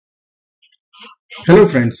Hello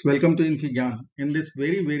friends, welcome to Infigyan. In this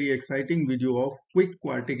very exciting video of quick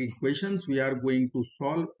quartic equations, we are going to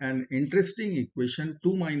solve an interesting equation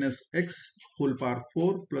 2 minus x whole power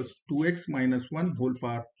 4 plus 2x minus 1 whole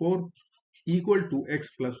power 4 equal to x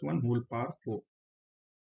plus 1 whole power 4.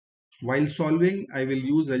 While solving, I will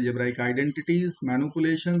use algebraic identities,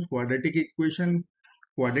 manipulations, quadratic equation,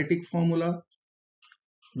 quadratic formula,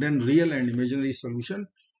 then real and imaginary solution.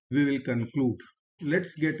 We will conclude.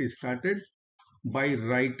 Let's get started by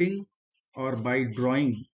writing or by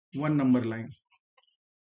drawing one number line.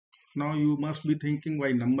 Now you must be thinking,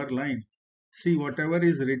 why number line? See, whatever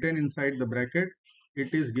is written inside the bracket,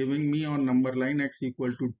 it is giving me on number line x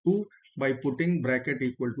equal to 2 by putting bracket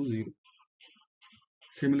equal to 0.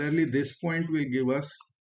 Similarly, this point will give us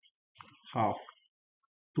half.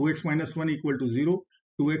 2x minus 1 equal to 0,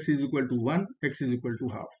 2x is equal to 1, x is equal to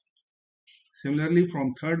half. Similarly,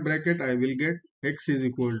 from third bracket, I will get x is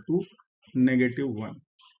equal to negative 1.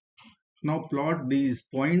 Now plot these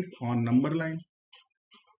points on number line.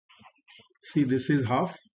 See, this is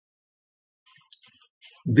half.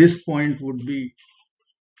 This point would be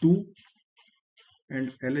 2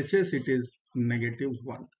 and LHS it is negative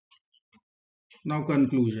 1. Now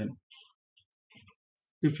conclusion.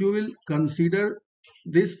 If you will consider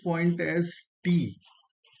this point as T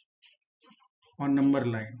on number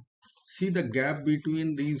line, see the gap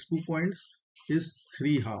between these 2 points is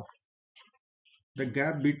 3 half. The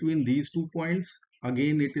gap between these 2 points,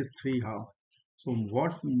 again it is 3 half. So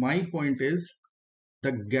what my point is,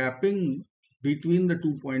 the gapping between the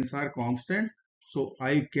 2 points are constant. So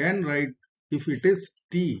I can write, if it is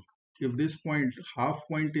T, if this point, half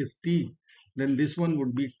point is T, then this one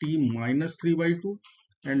would be T minus 3 by 2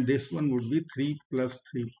 and this one would be 3 plus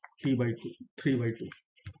 3, T by 2, 3 by 2.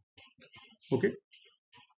 Okay.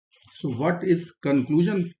 So what is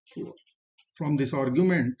conclusion from this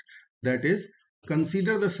argument? That is,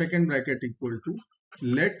 consider the second bracket equal to,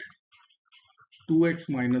 let 2x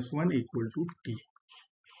minus 1 equal to T.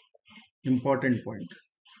 Important point.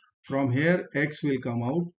 From here x will come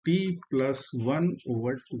out T plus 1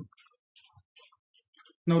 over 2.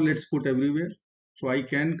 Now let's put everywhere. So I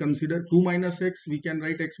can consider 2 minus x, we can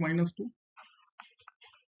write x minus 2.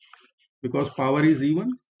 Because power is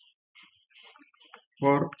even.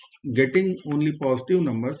 For getting only positive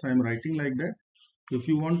numbers, I am writing like that. If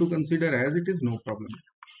you want to consider as it is, no problem.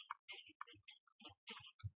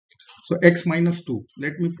 So x minus 2.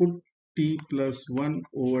 Let me put T plus 1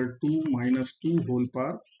 over 2 minus 2 whole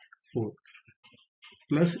power 4.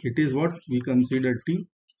 Plus it is what we consider T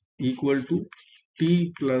equal to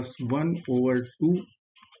T plus 1 over 2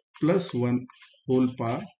 plus 1 whole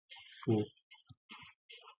power 4.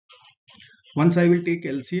 Once I will take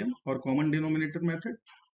LCM or common denominator method,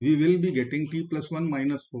 we will be getting T plus 1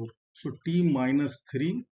 minus 4. So T minus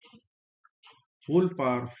 3 whole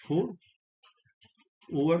power 4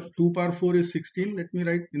 over 2 power 4 is 16. Let me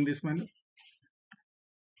write in this manner.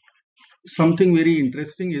 Something very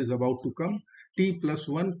interesting is about to come. T plus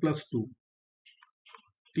 1 plus 2.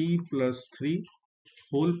 T plus 3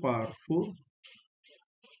 whole power 4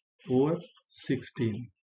 over 16.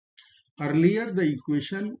 Earlier the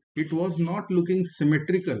equation, it was not looking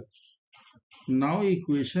symmetrical. Now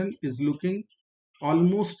equation is looking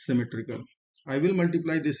almost symmetrical. I will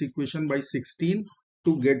multiply this equation by 16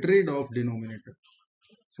 to get rid of denominator.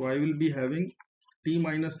 So I will be having T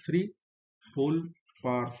minus 3 whole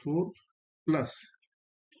power 4 plus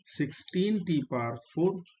 16 T power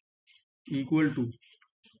 4 equal to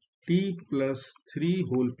T plus 3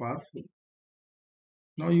 whole power 4.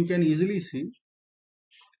 Now you can easily see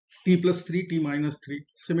T plus 3, T minus 3,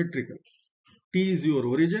 symmetrical. T is your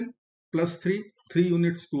origin, plus 3, 3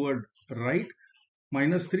 units toward right,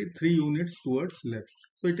 minus 3, 3 units towards left.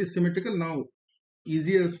 So it is symmetrical. Now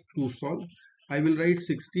easier to solve. I will write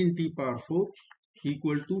 16 T power 4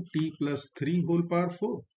 equal to T plus 3 whole power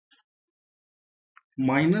 4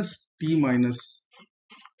 minus T minus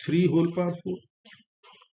 3 whole power 4.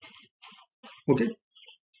 Okay.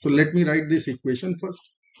 So let me write this equation first.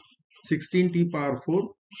 16 T power 4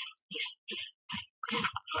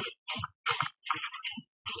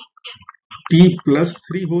 T plus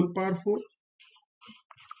 3 whole power 4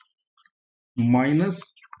 minus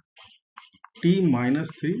T minus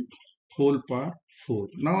 3 whole power 4.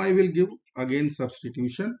 Now I will give again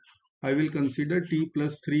substitution. I will consider T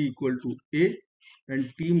plus 3 equal to A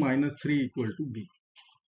and T minus 3 equal to B.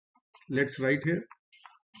 Let's write here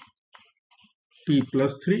T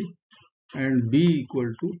plus 3 and B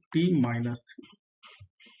equal to T minus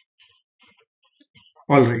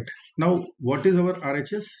 3. Alright. Now, what is our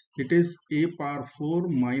RHS? It is a power 4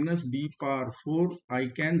 minus b power 4. I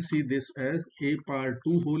can see this as a power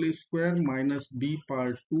 2 whole square minus b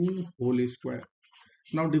power 2 whole square.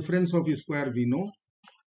 Now, difference of square we know,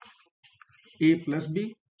 a plus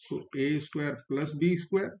b. So, a square plus b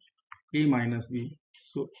square, a minus b.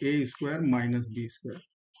 So, a square minus b square.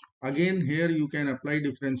 Again, here you can apply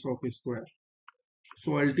difference of square.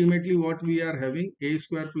 So, ultimately what we are having, a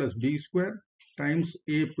square plus b square times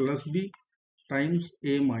a plus b times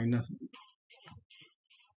a minus b.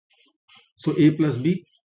 So a plus b,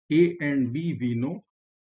 a and b we know.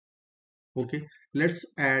 Okay, let's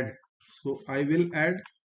add. So I will add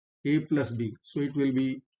a plus b. So it will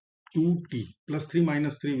be 2t plus 3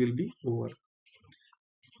 minus 3 will be over.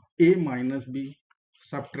 A minus b,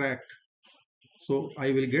 subtract. So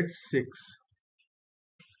I will get 6.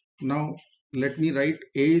 Now let me write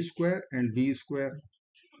a square and b square.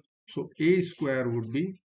 So a square would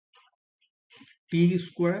be t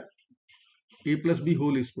square, a plus b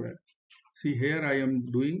whole square. See, here I am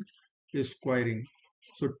doing a squaring.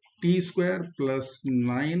 So t square plus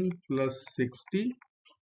 9 plus 60,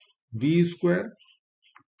 b square,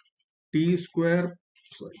 t square,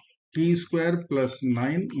 t square plus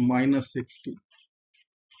 9 minus 60.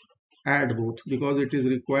 Add both because it is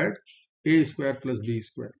required a square plus b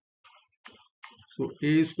square. So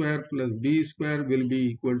a square plus b square will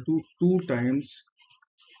be equal to 2 times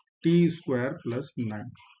t square plus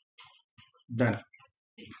 9. Done.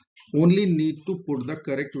 Only need to put the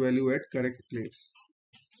correct value at correct place.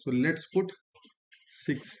 So let's put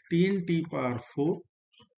 16t power 4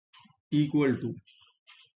 equal to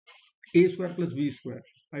a square plus b square.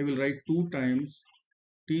 I will write 2 times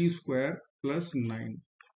t square plus 9.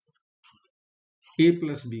 A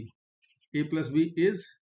plus b. A plus b is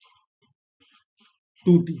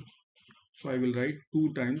 2t. So I will write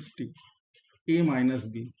 2 times t. A minus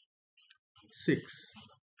b, 6.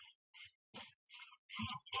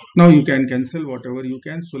 Now you can cancel whatever you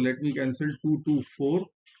can. So let me cancel 2 to 4.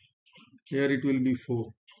 Here it will be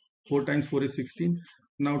 4. 4 times 4 is 16.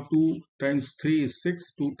 Now 2 times 3 is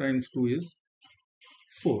 6. 2 times 2 is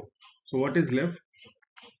 4. So what is left?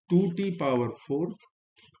 2t power 4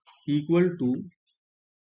 equal to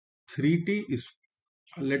 3t is,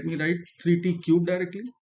 let me write 3t cube directly.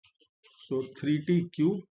 So 3t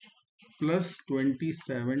cube plus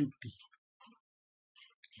 27t.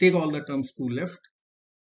 Take all the terms to left.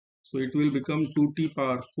 So it will become 2t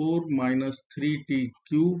power 4 minus 3t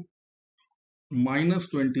cube minus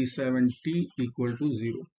 27t equal to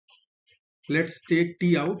 0. Let's take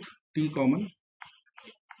t out, t common.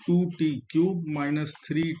 2t cube minus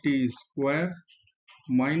 3t square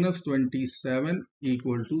minus 27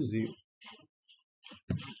 equal to 0.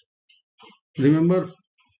 Remember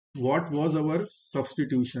what was our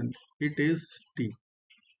substitution? It is t.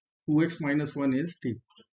 2x minus 1 is t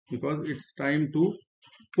because it's time to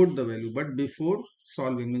put the value. But before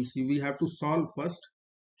solving, means we have to solve first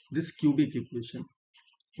this cubic equation.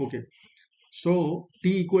 Okay, so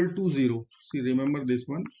t equal to 0. See, remember this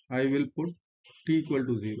one. I will put t equal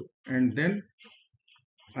to 0 and then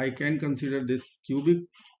I can consider this cubic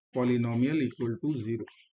polynomial equal to 0.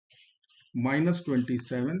 Minus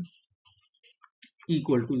 27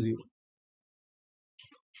 equal to 0.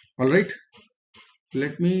 Alright,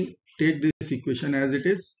 let me take this equation as it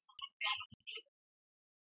is.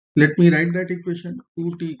 Let me write that equation.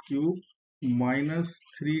 2t cube minus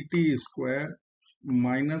 3t square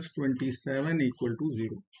minus 27 equal to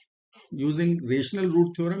 0. Using rational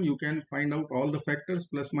root theorem, you can find out all the factors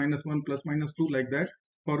plus minus 1 plus minus 2 like that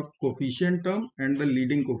for coefficient term and the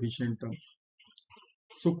leading coefficient term.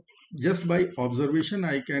 So just by observation,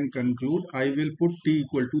 I can conclude I will put t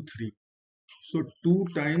equal to 3. So 2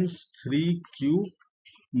 times 3 cube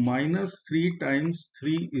minus 3 times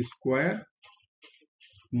 3 square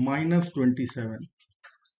minus 27.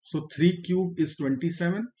 So 3 cube is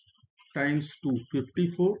 27 times 2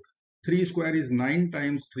 54. 3 square is 9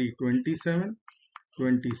 times 3 27.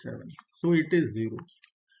 27. So it is 0.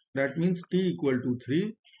 That means t equal to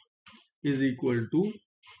 3 is equal to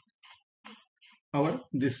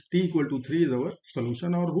this t equal to 3 is our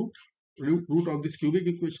solution or root of this cubic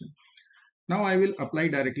equation. Now I will apply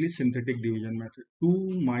directly synthetic division method.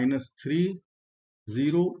 2 minus 3,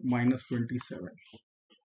 0 minus 27.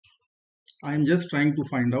 I am just trying to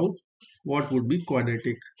find out what would be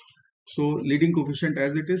quadratic. So leading coefficient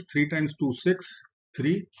as it is, 3 times 2 6,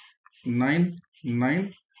 3, 9,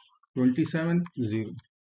 9, 27, 0.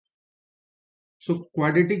 So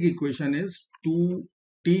quadratic equation is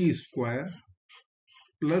 2t square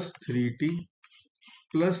plus 3t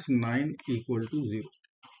plus 9 equal to 0.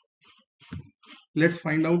 Let's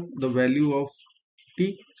find out the value of t t.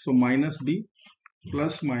 So minus b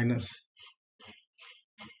plus minus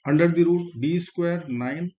under the root b square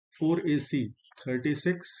 9 4ac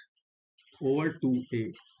 36 over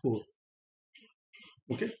 2a 4.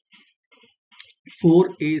 Okay,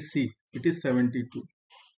 4ac it is 72.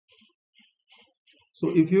 So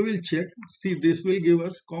if you will check, see this will give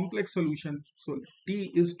us complex solution. So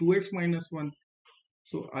t is 2x minus 1.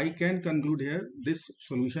 So I can conclude here this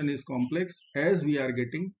solution is complex as we are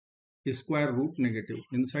getting square root negative.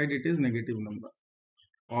 Inside it is negative number.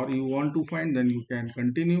 Or you want to find, then you can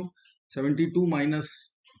continue. 72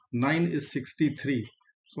 minus 9 is 63.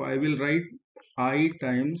 So I will write I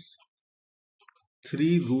times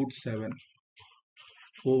 3 root 7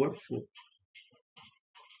 over 4.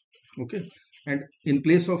 Okay. And in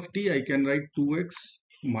place of t, I can write 2x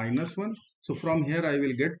minus 1. So from here I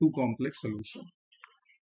will get two complex solutions.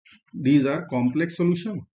 These are complex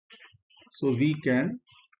solutions. So we can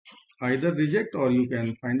either reject or you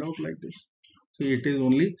can find out like this. So it is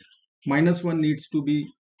only minus 1 needs to be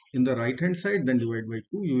in the right hand side, then divide by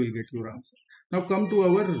 2, you will get your answer. Now come to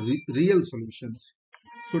our real solutions.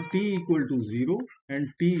 So t equal to 0 and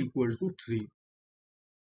t equal to 3.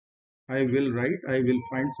 I will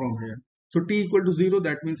find from here. So t equal to 0,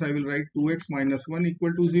 that means I will write 2x minus 1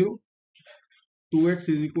 equal to 0. 2x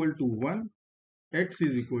is equal to 1. X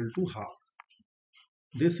is equal to half.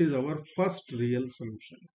 This is our first real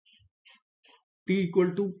solution. T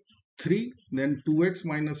equal to 3, then 2x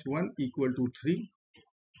minus 1 equal to 3.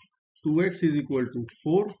 2x is equal to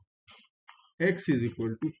 4. X is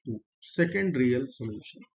equal to 2. Second real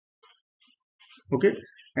solution. Okay,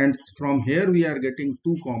 and from here we are getting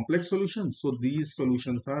two complex solutions. So these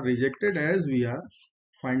solutions are rejected as we are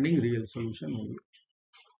finding real solution only.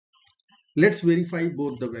 Let's verify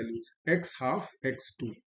both the values, x half,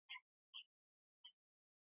 x2.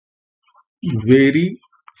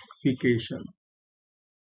 Verification.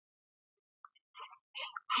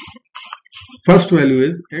 First value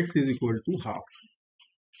is x is equal to half.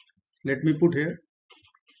 Let me put here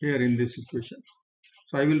in this equation.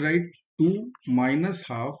 So I will write 2 minus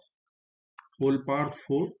half whole power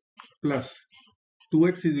 4 plus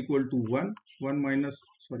 2x is equal to 1. 1 minus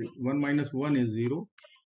 1 is 0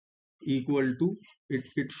 equal to,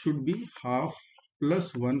 it should be half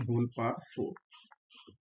plus 1 whole power 4.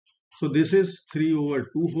 So this is 3 over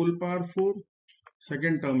 2 whole power 4.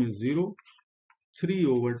 Second term is 0. 3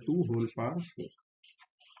 over 2 whole power 4.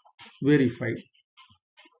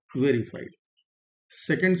 Verified.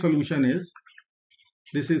 Second solution is,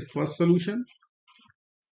 this is first solution.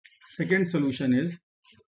 Second solution is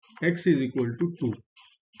x is equal to 2.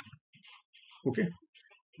 Okay,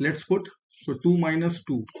 let's put, so 2 minus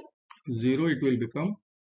 2, 0 it will become,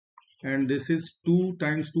 and this is 2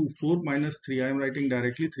 times 2, 4 minus 3, I am writing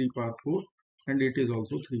directly 3 power 4, and it is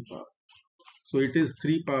also 3 power. So it is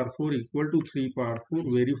 3 power 4 equal to 3 power 4,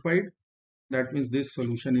 verified. That means this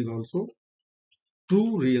solution is also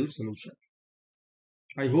true real solution.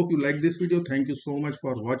 I hope you like this video. Thank you so much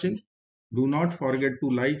for watching. Do not forget to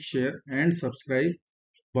like, share and subscribe.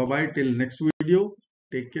 Bye bye till next video.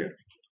 Take care.